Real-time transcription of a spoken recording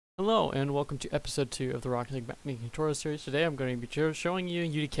Hello and welcome to episode 2 of the Rocket League MapMaking tutorial series. Today I'm going to be showing you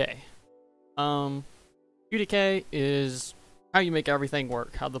UDK. UDK is how you make everything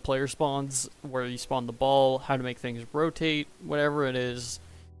work, how the player spawns, where you spawn the ball, how to make things rotate, whatever it is.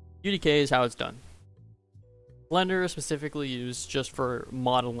 UDK is how it's done. Blender is specifically used just for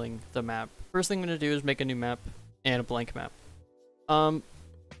modeling the map. First thing I'm going to do is make a new map and a blank map.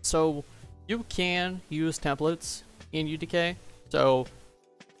 So you can use templates in UDK. So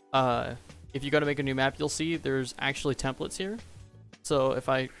if you go to make a new map, you'll see there's actually templates here. So if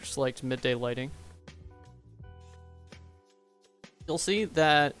I select midday lighting, you'll see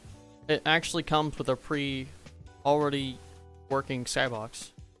that it actually comes with a already working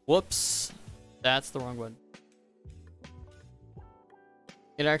skybox. Whoops, that's the wrong one.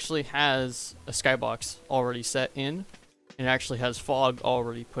 It actually has a skybox already set in, and it actually has fog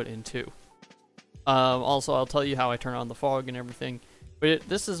already put in too. Also, I'll tell you how I turn on the fog and everything. But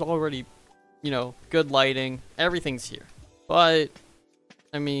this is already, good lighting. Everything's here. But,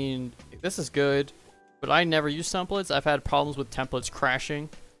 I mean, this is good. But I never use templates. I've had problems with templates crashing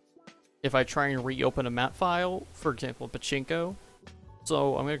if I try and reopen a map file. For example, Pachinko.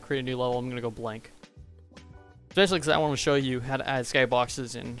 So I'm going to create a new level. I'm going to go blank. Especially because I want to show you how to add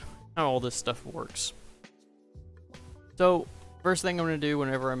skyboxes and how all this stuff works. So, first thing I'm going to do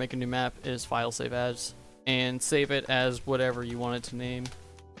whenever I make a new map is file save as. And save it as whatever you want it to name.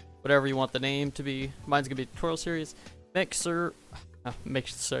 Whatever you want the name to be. Mine's gonna be tutorial series. Make sure you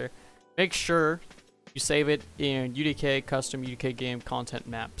save it in UDK custom UDK game content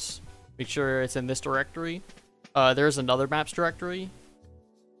maps. Make sure it's in this directory. There's another maps directory,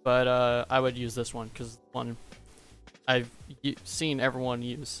 but I would use this one because one I've seen everyone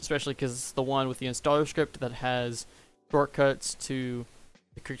use, especially because it's the one with the installer script that has shortcuts to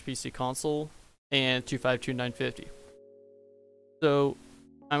the Quick PC console and 252950. So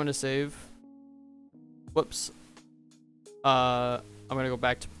I'm gonna save. Whoops. I'm gonna go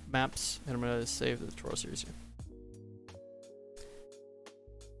back to maps and I'm gonna save the tutorial series here.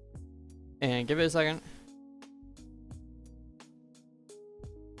 And give it a second.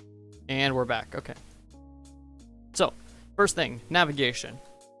 And we're back. Okay. So first thing, navigation.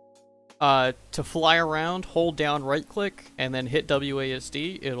 To fly around, hold down right click and then hit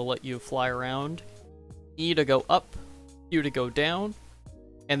WASD. It'll let you fly around. E to go up, U to go down,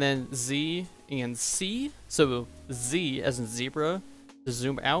 and then Z and C. So Z as in zebra to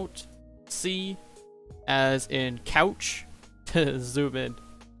zoom out, C as in couch to zoom in.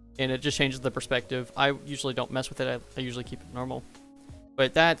 And it just changes the perspective. I usually don't mess with it. I usually keep it normal.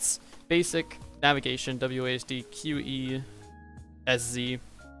 But that's basic navigation, WASD, QE, SZ.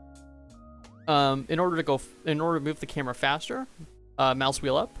 In order to move the camera faster, mouse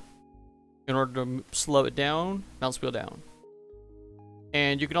wheel up. In order to slow it down, mouse wheel down.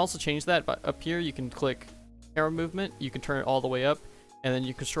 And you can also change that, but up here you can click camera movement, you can turn it all the way up, and then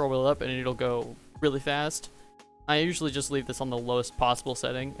you can scroll wheel up and it'll go really fast. I usually just leave this on the lowest possible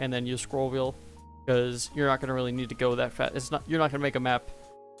setting and then use scroll wheel, because you're not going to really need to go that fast. You're not going to make a map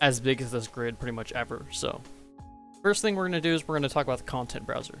as big as this grid pretty much ever, so. First thing we're going to do is we're going to talk about the content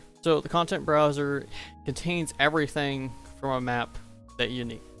browser. So the content browser contains everything from a map that you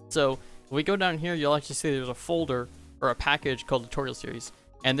need. So if we go down here, you'll actually see there's a folder or a package called tutorial series.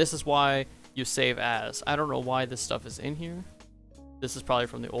 And this is why you save as. I don't know why this stuff is in here. This is probably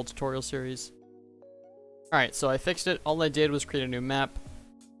from the old tutorial series. Alright, so I fixed it. All I did was create a new map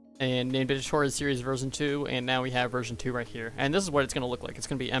and named it tutorial series version 2. And now we have version 2 right here. And this is what it's going to look like. It's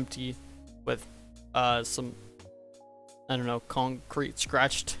going to be empty with some, I don't know, concrete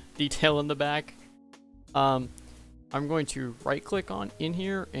scratched detail in the back. I'm going to right click on in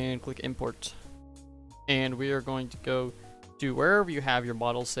here and click import. And we are going to go to wherever you have your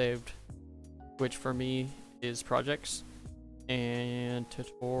model saved, which for me is projects and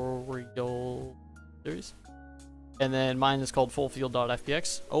tutorial series. And then mine is called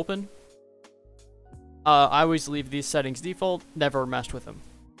fullfield.fpx. Open. I always leave these settings default, never messed with them.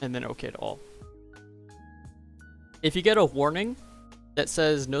 And then OK to all. If you get a warning that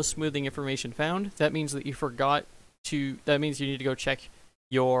says no smoothing information found, that means that you forgot to, that means you need to go check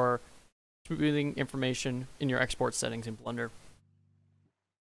your smoothing information in your export settings in Blender.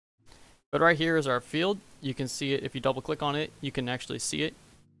 But right here is our field. You can see it if you double click on it, you can actually see it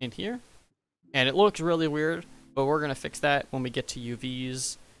in here. And it looks really weird, but we're gonna fix that when we get to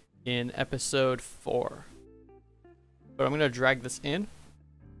UVs in episode 4. But I'm gonna drag this in.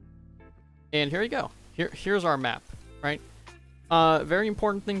 And here you go. Here's our map, right? Very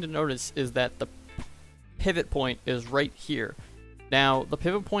important thing to notice is that the pivot point is right here. Now, the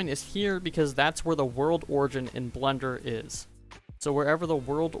pivot point is here because that's where the world origin in Blender is. So wherever the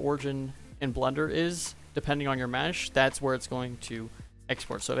world origin in Blender is, depending on your mesh, that's where it's going to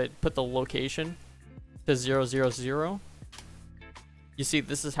export. So if it put the location to 000, you see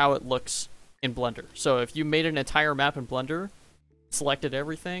this is how it looks in Blender. So if you made an entire map in Blender, selected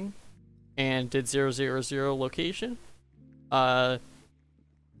everything, and did 000 location,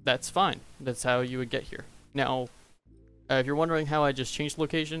 that's fine. That's how you would get here. Now, if you're wondering how I just changed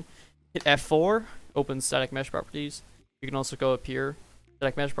location, hit F4, open static mesh properties. You can also go up here,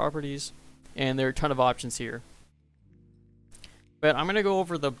 static mesh properties, and there are a ton of options here. But I'm going to go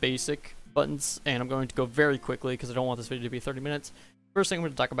over the basic buttons, and I'm going to go very quickly because I don't want this video to be 30 minutes. First thing I'm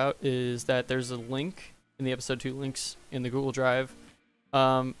going to talk about is that there's a link in the episode 2 links in the Google Drive.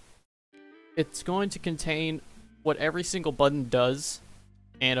 It's going to contain what every single button does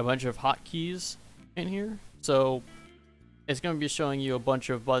and a bunch of hotkeys in here. So it's going to be showing you a bunch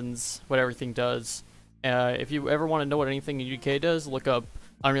of buttons, what everything does. If you ever want to know what anything in UDK does, look up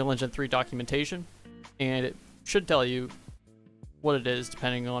Unreal Engine 3 documentation, and it should tell you what it is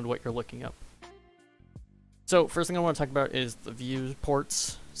depending on what you're looking up. So first thing I want to talk about is the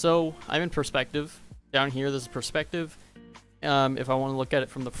viewports. So I'm in perspective. Down here, this is perspective. If I want to look at it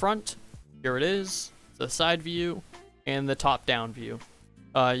from the front, here it is, the side view, and the top-down view.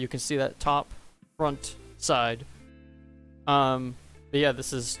 You can see that top, front, side. But yeah,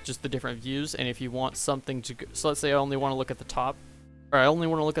 this is just the different views, and if you want something to go, so let's say I only want to look at the top, or I only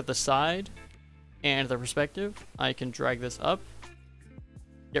want to look at the side and the perspective, I can drag this up,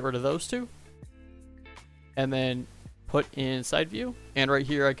 get rid of those two, and then put in side view, and right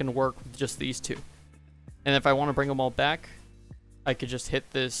here I can work with just these two. And if I want to bring them all back, I could just hit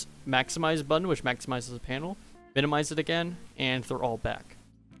this maximize button, which maximizes the panel, minimize it again, and they're all back.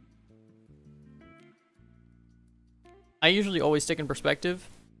 I usually always stick in perspective.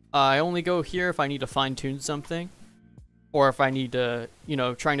 I only go here if I need to fine-tune something, or if I need to, you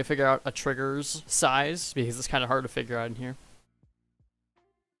know, trying to figure out a trigger's size, because it's kind of hard to figure out in here.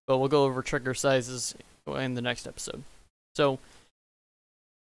 But we'll go over trigger sizes in the next episode. So,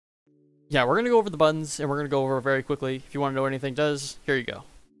 yeah, we're going to go over the buttons, and we're going to go over it very quickly. If you want to know what anything does, here you go.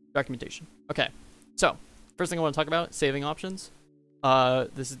 Documentation. Okay, so, first thing I want to talk about, saving options.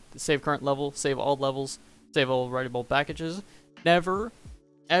 This is save current level, save all levels, save all writable packages. Never,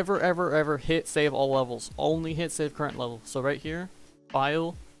 ever, ever, ever hit save all levels. Only hit save current level. So right here,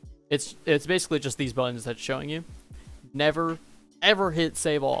 file. It's basically just these buttons that's showing you. Never, ever hit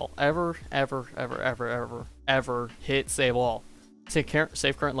save all. Ever, ever, ever, ever, ever, ever hit save all. Save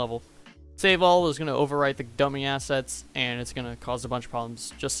current level. Save all is going to overwrite the dummy assets, and it's going to cause a bunch of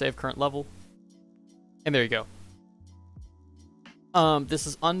problems. Just save current level. And there you go. This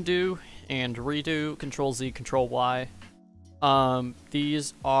is undo and redo, Control Z, Control Y.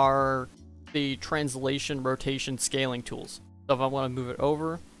 These are the translation, rotation, scaling tools. So if I want to move it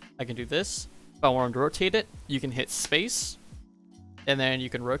over, I can do this. If I want to rotate it, you can hit space, and then you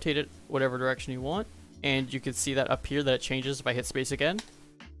can rotate it whatever direction you want. And you can see that up here that it changes if I hit space again.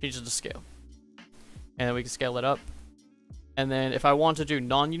 Changes to scale. And then we can scale it up. And then if I want to do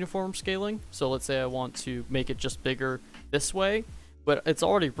non-uniform scaling, so let's say I want to make it just bigger this way, but it's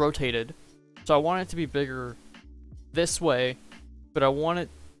already rotated, so I want it to be bigger this way, but I want it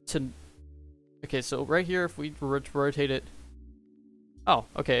to... Okay, so right here, if we rotate it... Oh,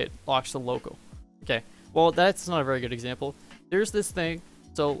 okay, it locks the local. Okay, well, that's not a very good example. There's this thing,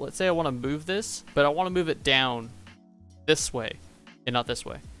 so let's say I want to move this, but I want to move it down this way, and not this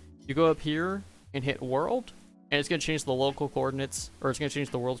way. You go up here and hit world, and it's going to change the local coordinates, or it's going to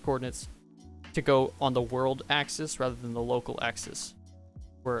change the world coordinates to go on the world axis rather than the local axis,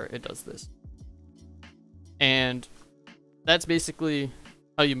 where it does this. And that's basically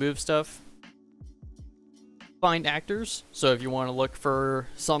how you move stuff. Find actors. So if you want to look for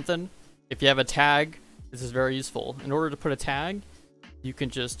something, if you have a tag, this is very useful. In order to put a tag, you can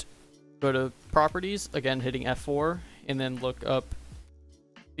just go to properties, again hitting F4, and then look up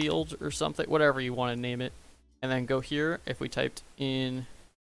field or something, whatever you want to name it, and then go here. If we typed in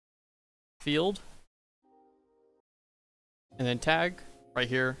field and then tag right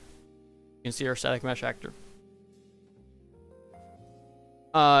here, you can see our static mesh actor.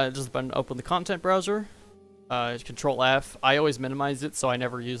 Just the button to open the content browser. Control F. I always minimize it, so I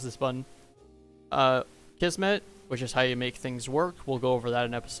never use this button. Kismet, which is how you make things work. We'll go over that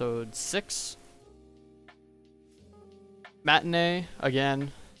in episode 6. Matinee,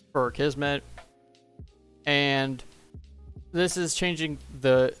 again, for Kismet. And this is changing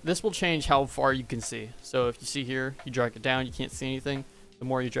this will change how far you can see. So if you see here, you drag it down, you can't see anything. The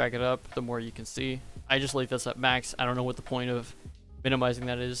more you drag it up, the more you can see. I just leave this at max. I don't know what the point of minimizing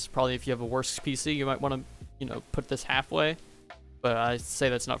that is. Probably if you have a worse PC, you might want to, you know, put this halfway. but I say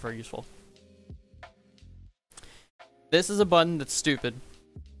that's not very useful. This is a button that's stupid.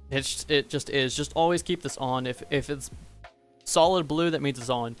 It just is. Just always keep this on. If it's solid blue, that means it's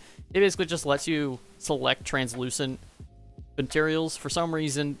on. It basically just lets you select translucent materials. For some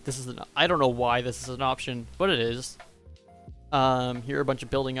reason, this is I don't know why this is an option, but it is. Here are a bunch of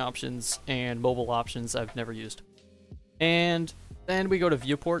building options and mobile options I've never used. And then we go to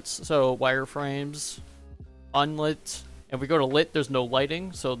viewports, so wireframes, unlit. If we go to lit, there's no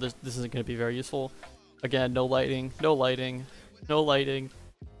lighting, so this isn't going to be very useful. Again, no lighting, no lighting, no lighting,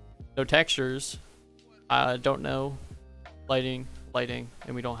 no textures. Don't know. Lighting,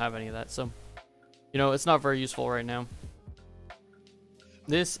 and we don't have any of that, so you know, it's not very useful right now.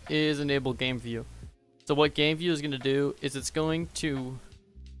 This is enable game view. So what game view is going to do is it's going to,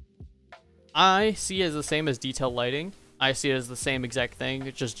 I see it as the same as detail lighting. I see it as the same exact thing.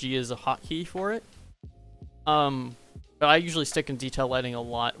 It's just G is a hotkey for it. But I usually stick in detail lighting a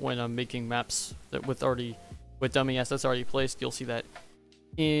lot when I'm making maps that with dummy assets already placed. You'll see that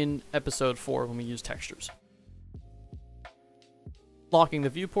in episode 4 when we use textures. Locking the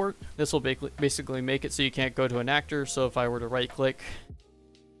viewport. This will basically make it so you can't go to an actor. So if I were to right click,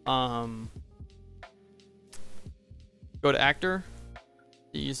 go to actor,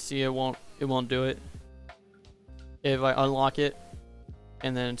 you see it won't do it. If I unlock it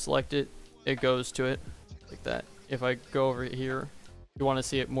and then select it, it goes to it like that. If I go over here, you want to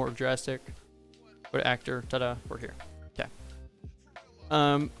see it more drastic, go to actor, ta-da, we're here.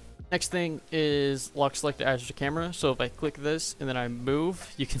 Okay. Next thing is lock selected Azure camera. So if I click this and then I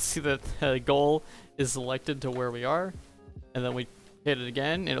move, you can see that the goal is selected to where we are, and then we hit it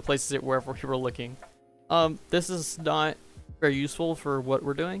again and it places it wherever we were looking. This is not very useful for what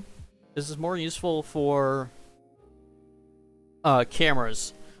we're doing. This is more useful for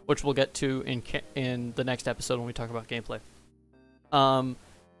cameras, which we'll get to in the next episode when we talk about gameplay.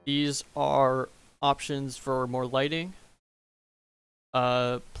 These are options for more lighting.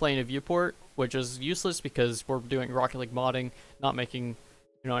 Playing a viewport, which is useless because we're doing Rocket League modding, not making,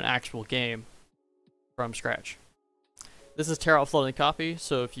 you know, an actual game from scratch. This is tear out floating copy,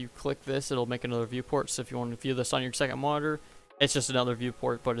 so if you click this, it'll make another viewport. So if you want to view this on your second monitor, it's just another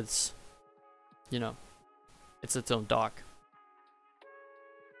viewport, but it's, you know, it's its own dock.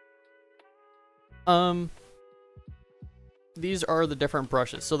 These are the different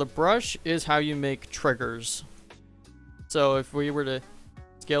brushes. So the brush is how you make triggers. So if we were to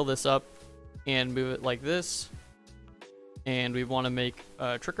scale this up and move it like this, and we want to make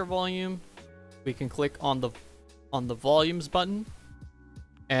a trigger volume, we can click on the volumes button,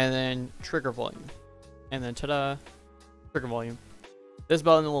 and then trigger volume, and then ta-da, trigger volume. This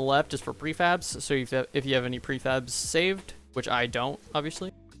button on the left is for prefabs. So if you have any prefabs saved, which I don't,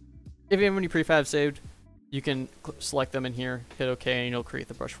 obviously, if you have any prefabs saved, you can select them in here, hit OK, and it'll create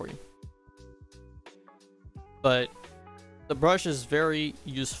the brush for you. But the brush is very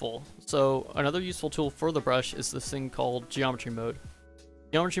useful. So another useful tool for the brush is this thing called geometry mode.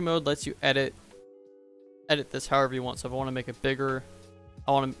 Geometry mode lets you edit this however you want. So if I want to make it bigger,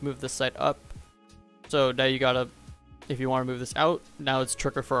 I want to move this side up. So now you gotta, if you want to move this out, now it's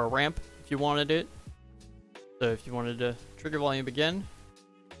trigger for a ramp if you wanted it. So if you wanted to trigger volume again,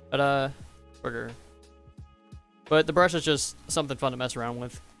 trigger. But the brush is just something fun to mess around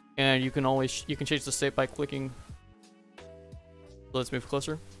with, and you can change the shape by clicking. So let's move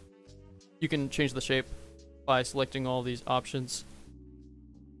closer. You can change the shape by selecting all these options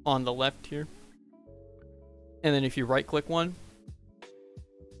on the left here. And then if you right click one,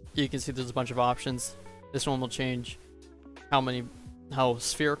 you can see there's a bunch of options. This one will change how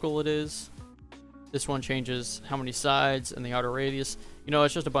spherical it is. This one changes how many sides and the outer radius. You know,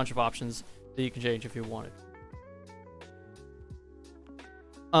 it's just a bunch of options that you can change if you wanted.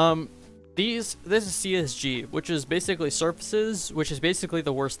 This is CSG, which is basically surfaces, which is basically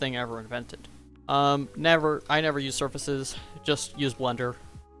the worst thing ever invented. I never use surfaces, just use Blender.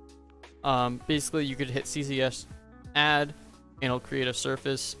 Basically you could hit CCS add, and it'll create a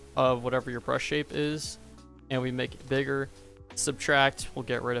surface of whatever your brush shape is, and we make it bigger. Subtract, we'll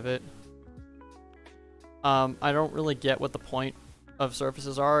get rid of it. I don't really get what the point of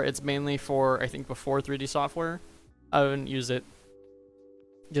surfaces are. It's mainly for, I think, before 3D software. I wouldn't use it.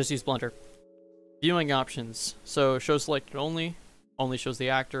 Just use Blender. Viewing options. So show selected only shows the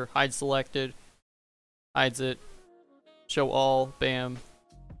actor. Hide selected, hides it. Show all, bam.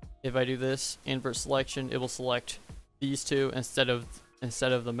 If I do this, invert selection, it will select these two instead of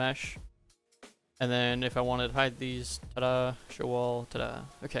the mesh. And then if I wanted to hide these, ta-da, show all, ta-da.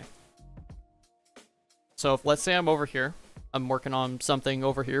 Okay. So if, let's say I'm over here, I'm working on something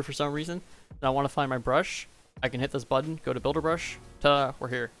over here for some reason, and I want to find my brush. I can hit this button, go to Builder Brush, ta-da, we're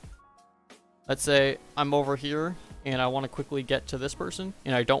here. Let's say I'm over here and I want to quickly get to this person,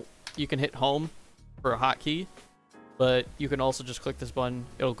 and I don't, you can hit home for a hotkey, but you can also just click this button,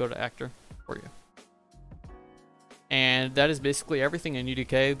 it'll go to actor for you. And that is basically everything in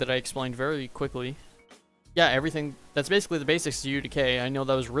UDK that I explained very quickly. Yeah, everything, that's basically the basics of UDK. I know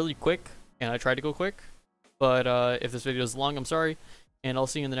that was really quick, and I tried to go quick, but if this video is long, I'm sorry, and I'll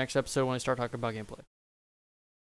see you in the next episode when I start talking about gameplay.